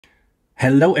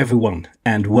Hello everyone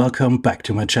and welcome back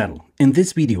to my channel. In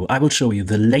this video I will show you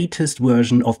the latest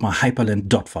version of my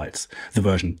Hyprland.files, the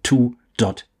version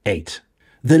 2.8.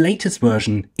 The latest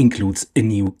version includes a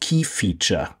new key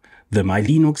feature, the My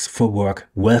Linux for Work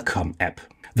Welcome App.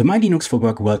 The My Linux for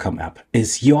Work Welcome App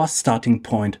is your starting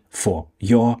point for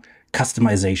your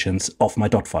customizations of my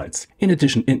 .files. In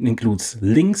addition, it includes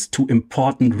links to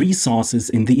important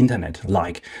resources in the internet,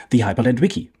 like the Hyprland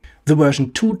Wiki. The version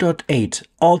 2.8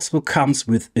 also comes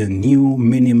with a new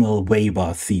minimal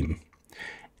Waybar theme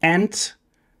and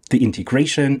the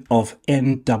integration of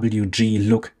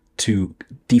nwg-look to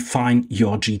define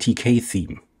your GTK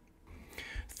theme.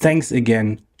 Thanks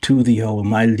again to the whole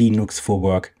My Linux for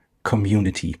Work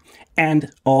community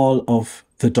and all of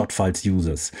the .files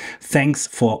users. Thanks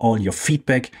for all your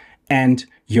feedback and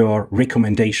your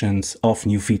recommendations of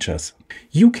new features.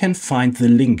 You can find the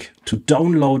link to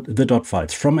download the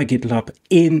 .files from my GitLab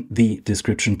in the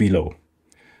description below.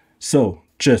 So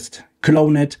just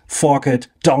clone it, fork it,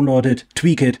 download it,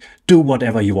 tweak it, do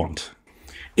whatever you want.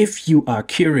 If you are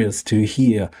curious to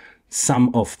hear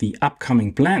some of the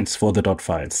upcoming plans for the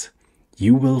 .files,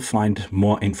 you will find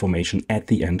more information at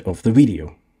the end of the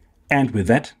video. And with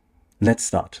that, let's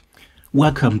start.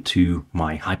 Welcome to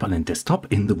my Hyprland desktop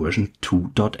in the version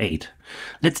 2.8.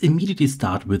 Let's immediately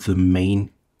start with the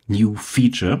main new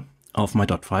feature of my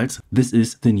 .files. This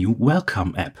is the new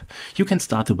Welcome app. You can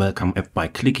start the Welcome app by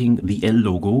clicking the L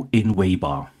logo in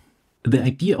Waybar. The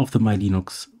idea of the My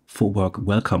Linux for Work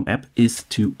Welcome app is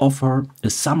to offer a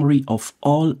summary of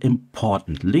all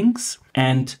important links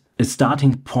and a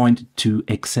starting point to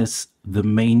access the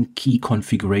main key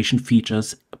configuration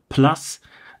features plus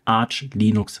Arch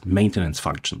Linux maintenance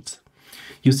functions.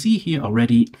 You see here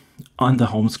already on the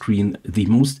home screen the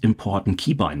most important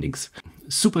key bindings.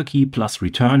 Super key plus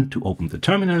return to open the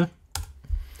terminal,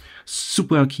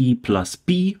 super key plus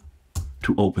B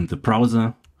to open the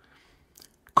browser,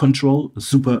 control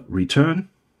super return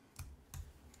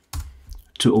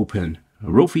to open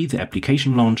Rofi, the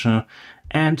application launcher,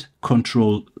 and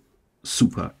control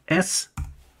super S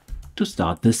to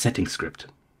start the settings script.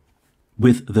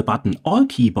 With the button All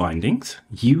Key Bindings,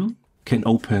 you can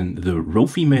open the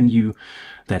Rofi menu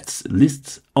that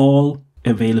lists all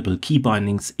available key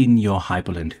bindings in your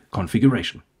Hyprland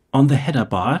configuration. On the header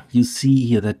bar, you see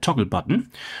here the toggle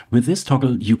button. With this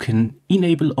toggle, you can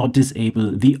enable or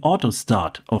disable the auto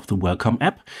start of the Welcome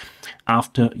app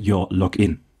after your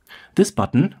login. This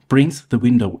button brings the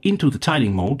window into the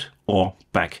tiling mode or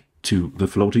back to the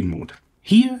floating mode.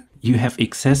 Here, you have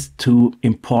access to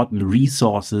important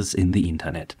resources in the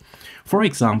internet. For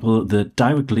example, the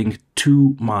direct link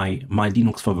to my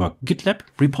Linux for Work GitLab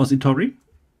repository,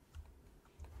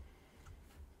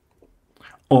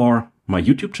 or my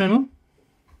YouTube channel,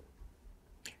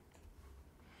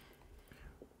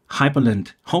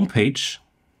 Hyprland homepage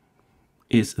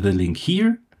is the link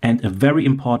here, and a very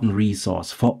important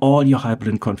resource for all your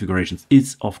Hyprland configurations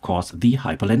is, of course, the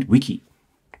Hyprland Wiki.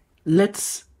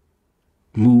 Let's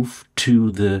move to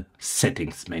the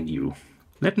settings menu.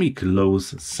 Let me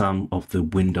close some of the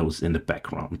windows in the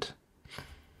background.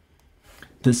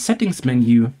 The settings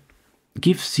menu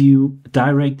gives you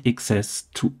direct access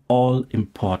to all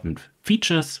important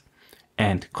features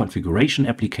and configuration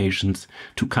applications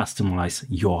to customize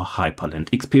your Hyprland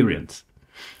experience.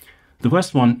 The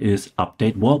first one is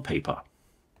Update Wallpaper.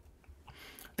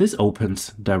 This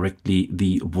opens directly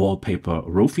the Wallpaper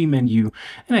Rofi menu,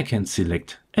 and I can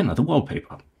select another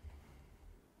wallpaper.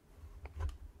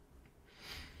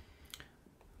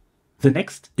 The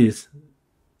next is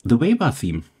the Waybar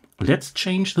theme. Let's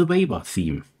change the Waybar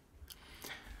theme.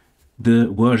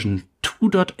 The version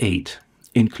 2.8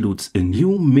 includes a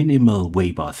new minimal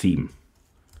Waybar theme.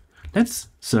 Let's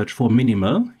search for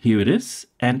minimal, here it is,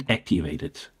 and activate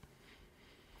it.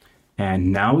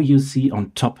 And now you see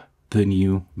on top the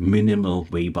new minimal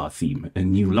Waybar theme, a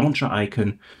new launcher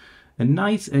icon, a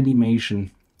nice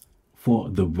animation for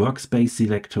the workspace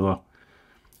selector,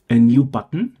 a new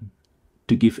button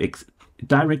to give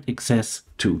direct access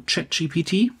to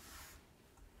ChatGPT,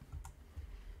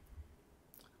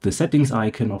 the settings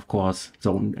icon, of course,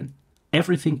 so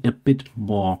everything a bit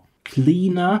more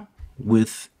cleaner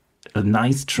with a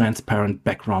nice transparent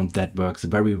background that works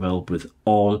very well with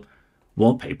all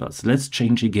wallpapers. Let's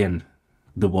change again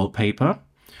the wallpaper.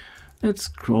 Let's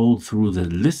scroll through the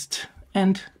list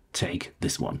and take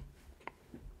this one.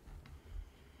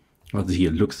 Well,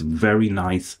 here looks very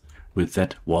nice with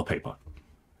that wallpaper.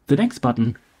 The next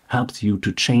button helps you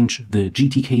to change the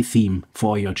GTK theme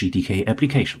for your GTK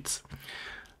applications.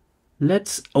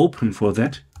 Let's open for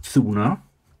that Thuna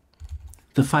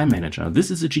the file manager. This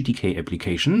is a GTK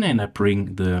application, and I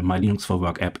bring the My Linux for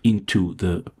Work app into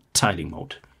the tiling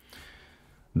mode.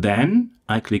 Then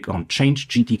I click on Change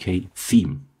GTK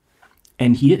Theme.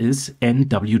 And here is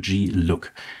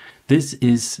nwg-look. This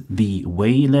is the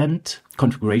Wayland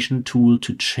configuration tool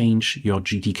to change your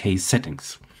GTK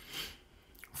settings.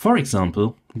 For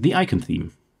example, the icon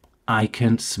theme. I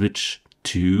can switch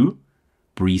to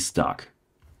Breeze Dark.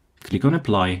 Click on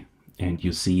Apply, and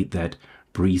you see that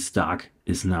Breeze Dark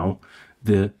is now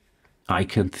the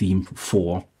icon theme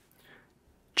for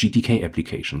GTK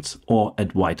applications, or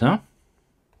Adwaita.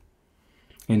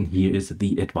 And here is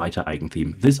the Adwaita icon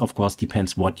theme. This, of course,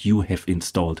 depends what you have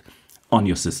installed on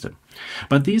your system.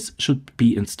 But these should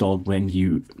be installed when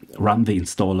you run the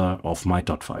installer of my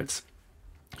 .files.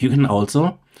 You can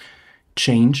also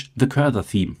change the cursor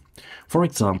theme. For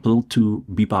example, to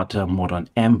Libadwaita Modern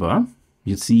Amber.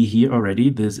 You see here already,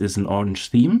 this is an orange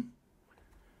theme.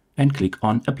 And click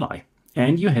on Apply.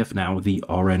 And you have now the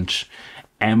orange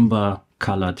amber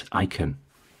colored icon.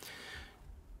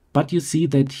 But you see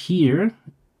that here,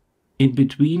 in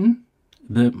between,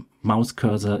 the mouse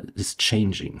cursor is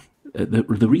changing.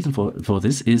 The reason for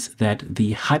this is that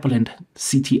the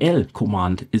hyprland-git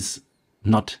command is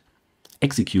not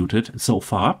executed so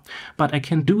far, but I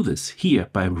can do this here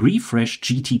by refresh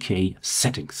GTK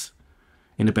Settings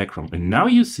in the background. And now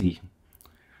you see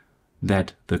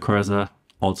that the cursor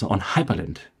also on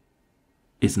Hyprland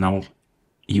is now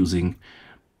using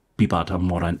Libadwaita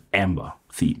Modern Amber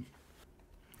theme.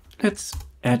 Let's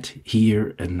add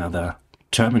here another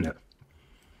terminal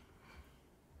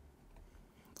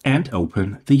and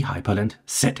open the Hyprland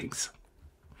settings.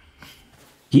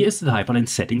 Here is the Hyprland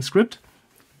settings script.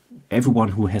 Everyone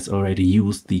who has already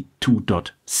used the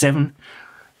 2.7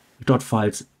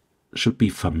 .files should be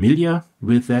familiar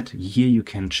with that. Here you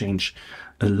can change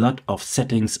a lot of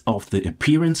settings of the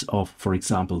appearance of, for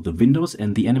example, the windows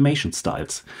and the animation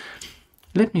styles.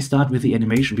 Let me start with the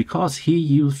animation, because here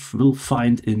you will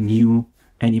find a new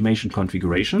animation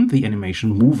configuration, the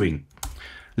animation moving.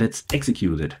 Let's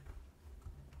execute it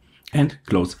and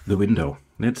close the window.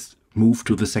 Let's move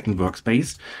to the second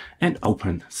workspace and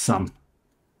open some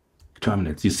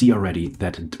terminals. You see already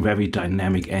that very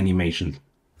dynamic animation.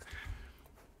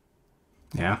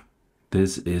 Yeah,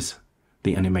 this is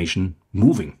the animation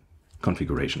moving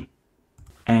configuration.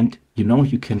 And you know,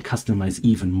 you can customize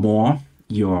even more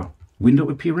your window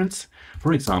appearance,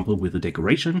 for example, with a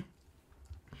decoration.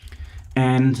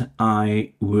 And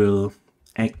I will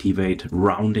activate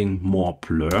rounding more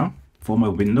blur for my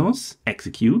windows.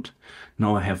 Execute.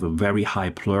 Now I have a very high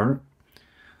blur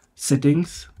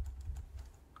settings,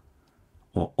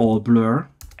 or all blur.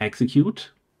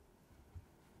 Execute.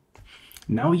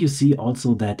 Now you see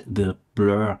also that the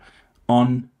blur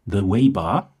on the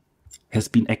Waybar has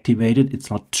been activated.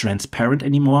 It's not transparent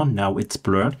anymore. Now it's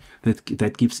blurred.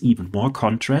 That gives even more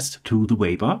contrast to the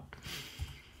Waybar.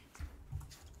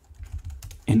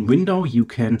 In window, you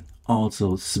can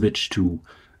also switch to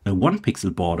a 1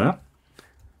 pixel border.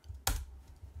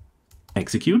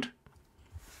 Execute.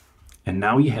 And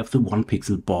now you have the 1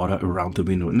 pixel border around the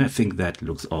window. And I think that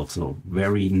looks also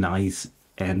very nice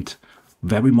and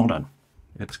very modern.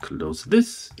 Let's close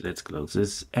this. Let's close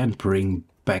this and bring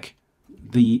back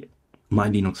the My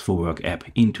Linux for Work app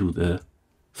into the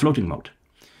floating mode.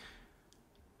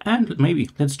 And maybe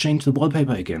let's change the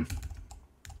wallpaper again.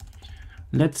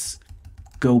 Let's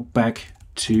go back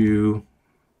to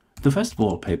the first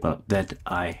wallpaper that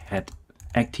I had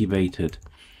activated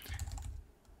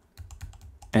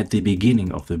at the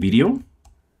beginning of the video.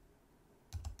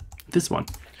 This one.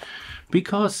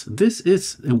 Because this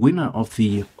is a winner of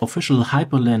the official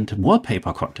Hyprland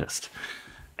wallpaper contest.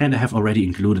 And I have already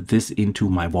included this into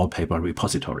my wallpaper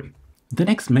repository. The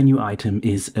next menu item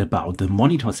is about the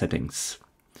monitor settings.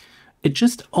 It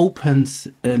just opens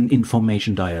an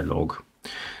information dialog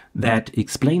that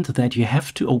explains that you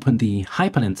have to open the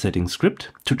Hyprland settings script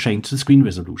to change the screen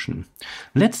resolution.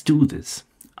 Let's do this.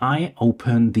 I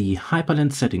open the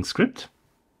Hyprland settings script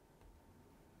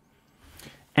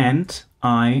and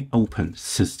I open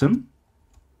System,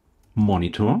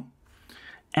 Monitor,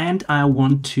 and I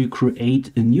want to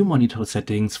create a new monitor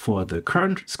settings for the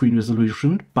current screen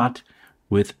resolution, but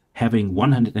with having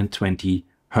 120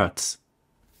 Hertz.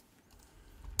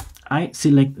 I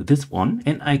select this one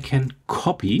and I can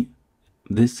copy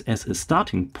this as a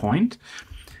starting point,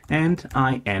 and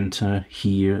I enter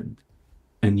here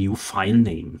a new file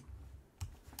name.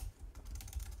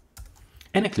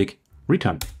 And I click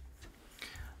Return.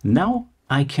 Now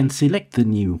I can select the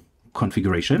new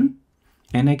configuration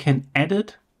and I can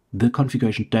edit the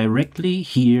configuration directly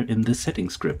here in the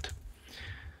settings script.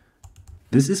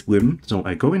 This is Vim, so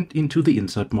I go into the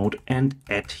insert mode and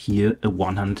add here a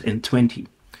 120.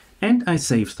 And I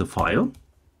save the file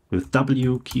with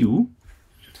WQ.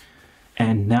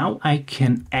 And now I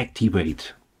can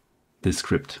activate the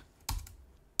script.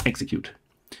 Execute.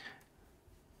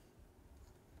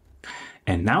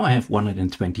 And now I have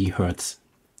 120 Hertz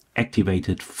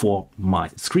activated for my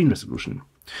screen resolution.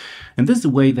 And this is a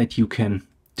way that you can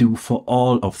do for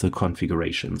all of the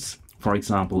configurations. For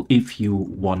example, if you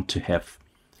want to have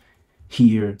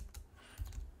here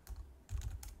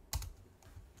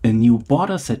a new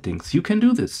border settings, you can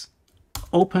do this.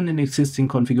 Open an existing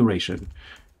configuration,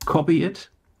 copy it,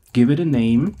 give it a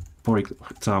name, for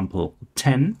example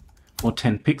 10 or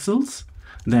 10 pixels,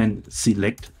 then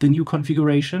select the new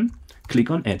configuration,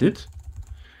 click on edit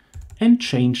and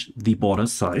change the border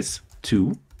size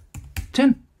to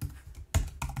 10.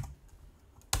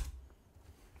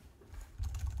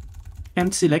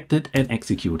 And select it and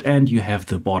execute, and you have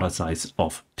the border size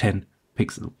of 10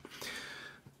 pixels.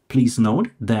 Please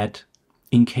note that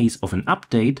in case of an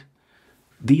update,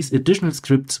 these additional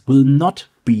scripts will not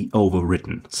be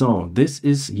overwritten. So this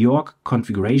is your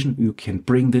configuration. You can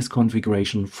bring this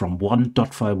configuration from one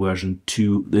 .file version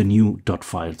to the new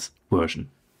 .files version.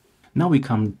 Now we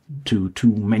come to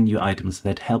two menu items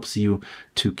that helps you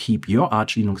to keep your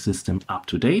Arch Linux system up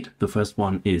to date. The first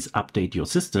one is update your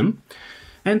system.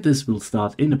 And this will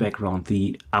start in the background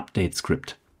the update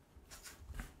script.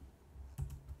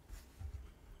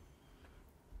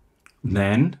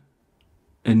 Then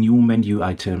a new menu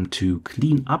item to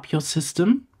clean up your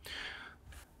system.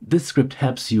 This script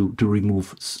helps you to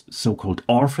remove so-called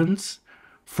orphans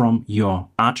from your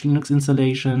Arch Linux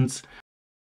installations.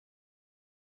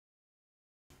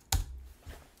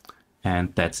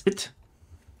 And that's it.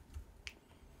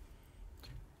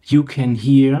 You can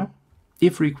here,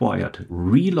 if required,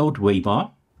 reload Waybar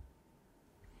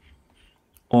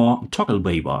or toggle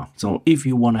Waybar. So if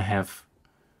you want to have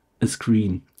a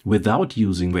screen without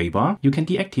using Waybar, you can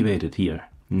deactivate it here.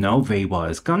 Now Waybar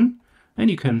is gone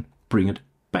and you can bring it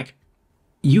back.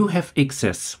 You have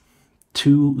access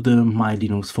to the My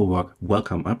Linux for Work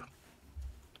Welcome App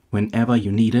whenever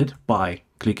you need it by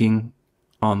clicking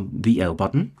on the L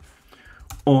button,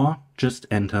 or just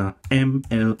enter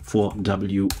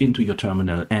ML4W into your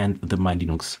terminal and the My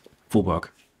Linux for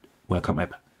Work Welcome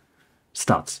App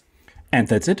starts. And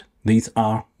that's it. These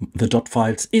are the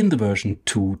 .files in the version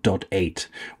 2.8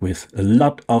 with a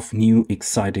lot of new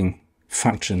exciting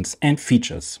functions and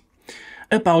features.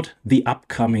 About the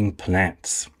upcoming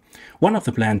plans. One of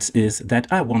the plans is that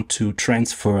I want to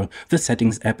transfer the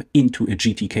Settings app into a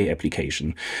GTK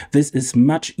application. This is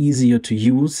much easier to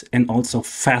use and also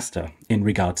faster in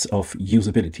regards of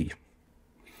usability.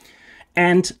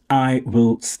 And I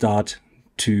will start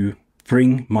to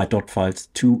bring my .files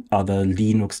to other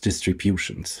Linux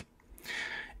distributions.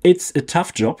 It's a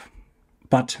tough job,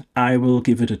 but I will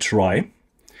give it a try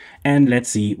and let's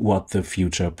see what the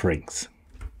future brings.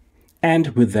 And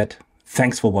with that,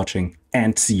 thanks for watching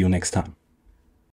and see you next time.